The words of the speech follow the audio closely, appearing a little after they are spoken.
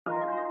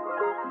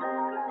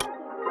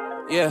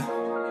Yeah.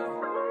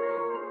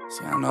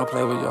 See, I know I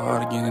play with your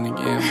heart again and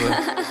again,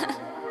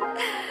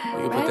 but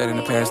we can put that in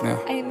the past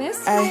now. I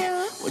miss Ay,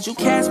 you. would you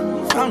catch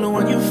me? I'm the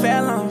one you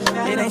fell on.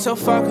 It ain't so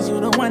far, cause you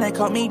the one that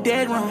caught me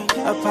dead wrong.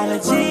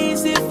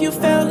 Apologies if you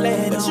felt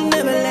led, but you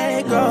never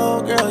let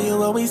go. Girl,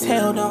 you always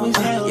held on.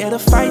 Yeah, the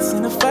fights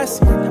and the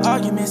fussing, the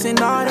arguments and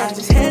all that.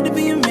 Just had to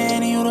be a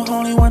man, and you the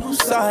only one who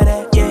saw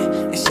that. Yeah,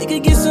 and she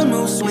could get some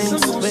mood swings,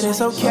 but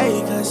it's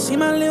okay, cause she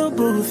my little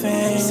boo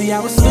fan. See, I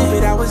was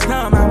stupid, I was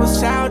dumb, I was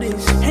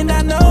childish, and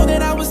I know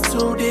that I was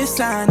too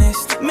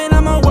dishonest. Man,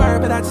 I'm a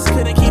word, but I just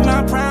couldn't keep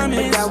my promise.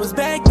 But that was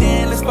back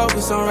then, let's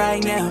focus on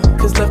right now.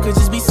 Cause love could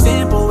just be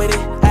simple with it,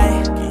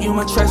 ayy. Give you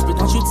my trust, but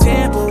don't you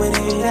tamper with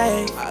it,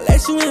 ayy. I'll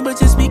let you in, but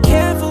just be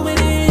careful with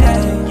it,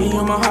 ayy. Give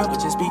you my heart, but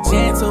just be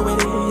gentle with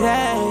it,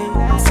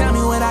 ayy. Tell me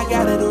what I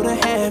gotta do to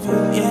have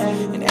you, yeah.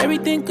 And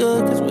everything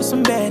good, cause with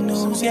some bad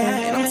news, yeah.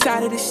 And I'm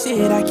tired of this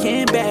shit, I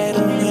can't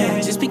battle, yeah.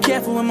 Just be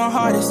careful when my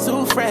heart is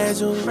too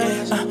fragile,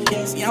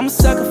 yeah. See, I'm a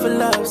sucker for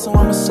love, so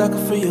I'm a sucker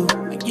for you.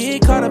 I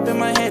get caught up in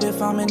my head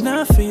if I'm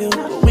enough for you.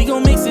 But we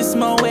gon' mix this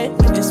Moet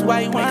with this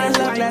white wine.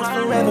 Love lasts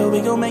forever,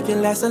 we gon' make it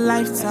last a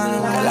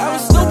lifetime. Well, I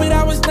was stupid,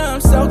 I was dumb,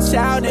 so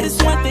childish. But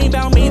it's one thing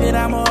about me that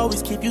I'ma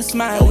always keep you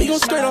smiling. We gon'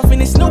 skirt off in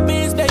this new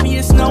Benz, baby,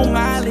 it's no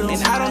mileage.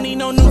 And I don't need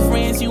no new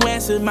friends, you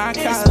answered my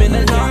call. It's been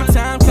a long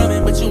time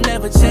coming, but you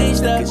never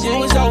changed up. Cause you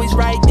was always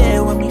right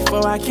there with me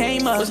before I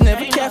came up. Was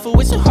never careful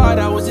with your heart,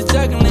 I was just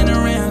juggling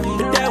around.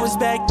 But that was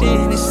back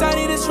then, it's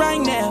shawty this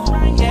right now.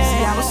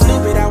 See, I was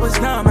stupid, I was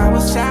dumb, I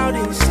was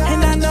childish,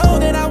 and I know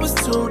that I was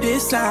too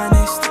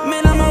dishonest.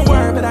 Man, I'm a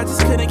word, but I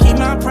just couldn't keep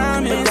my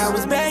promise. But that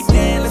was back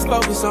then, let's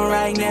focus on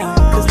right now.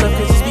 Cause love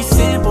could just be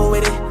simple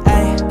with it,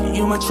 ayy. Give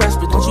you my trust,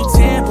 but don't you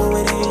tamper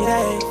with it,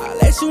 ayy. I'll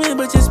let you in,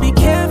 but just be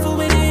careful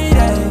with it,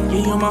 ayy.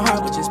 Give you my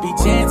heart, but just be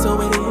gentle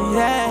with it,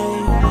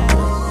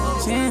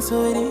 ayy.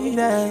 Gentle with it,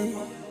 ayy.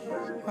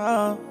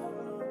 Oh.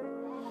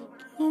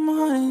 Give you my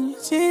heart and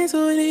be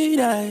gentle with it,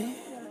 ayy.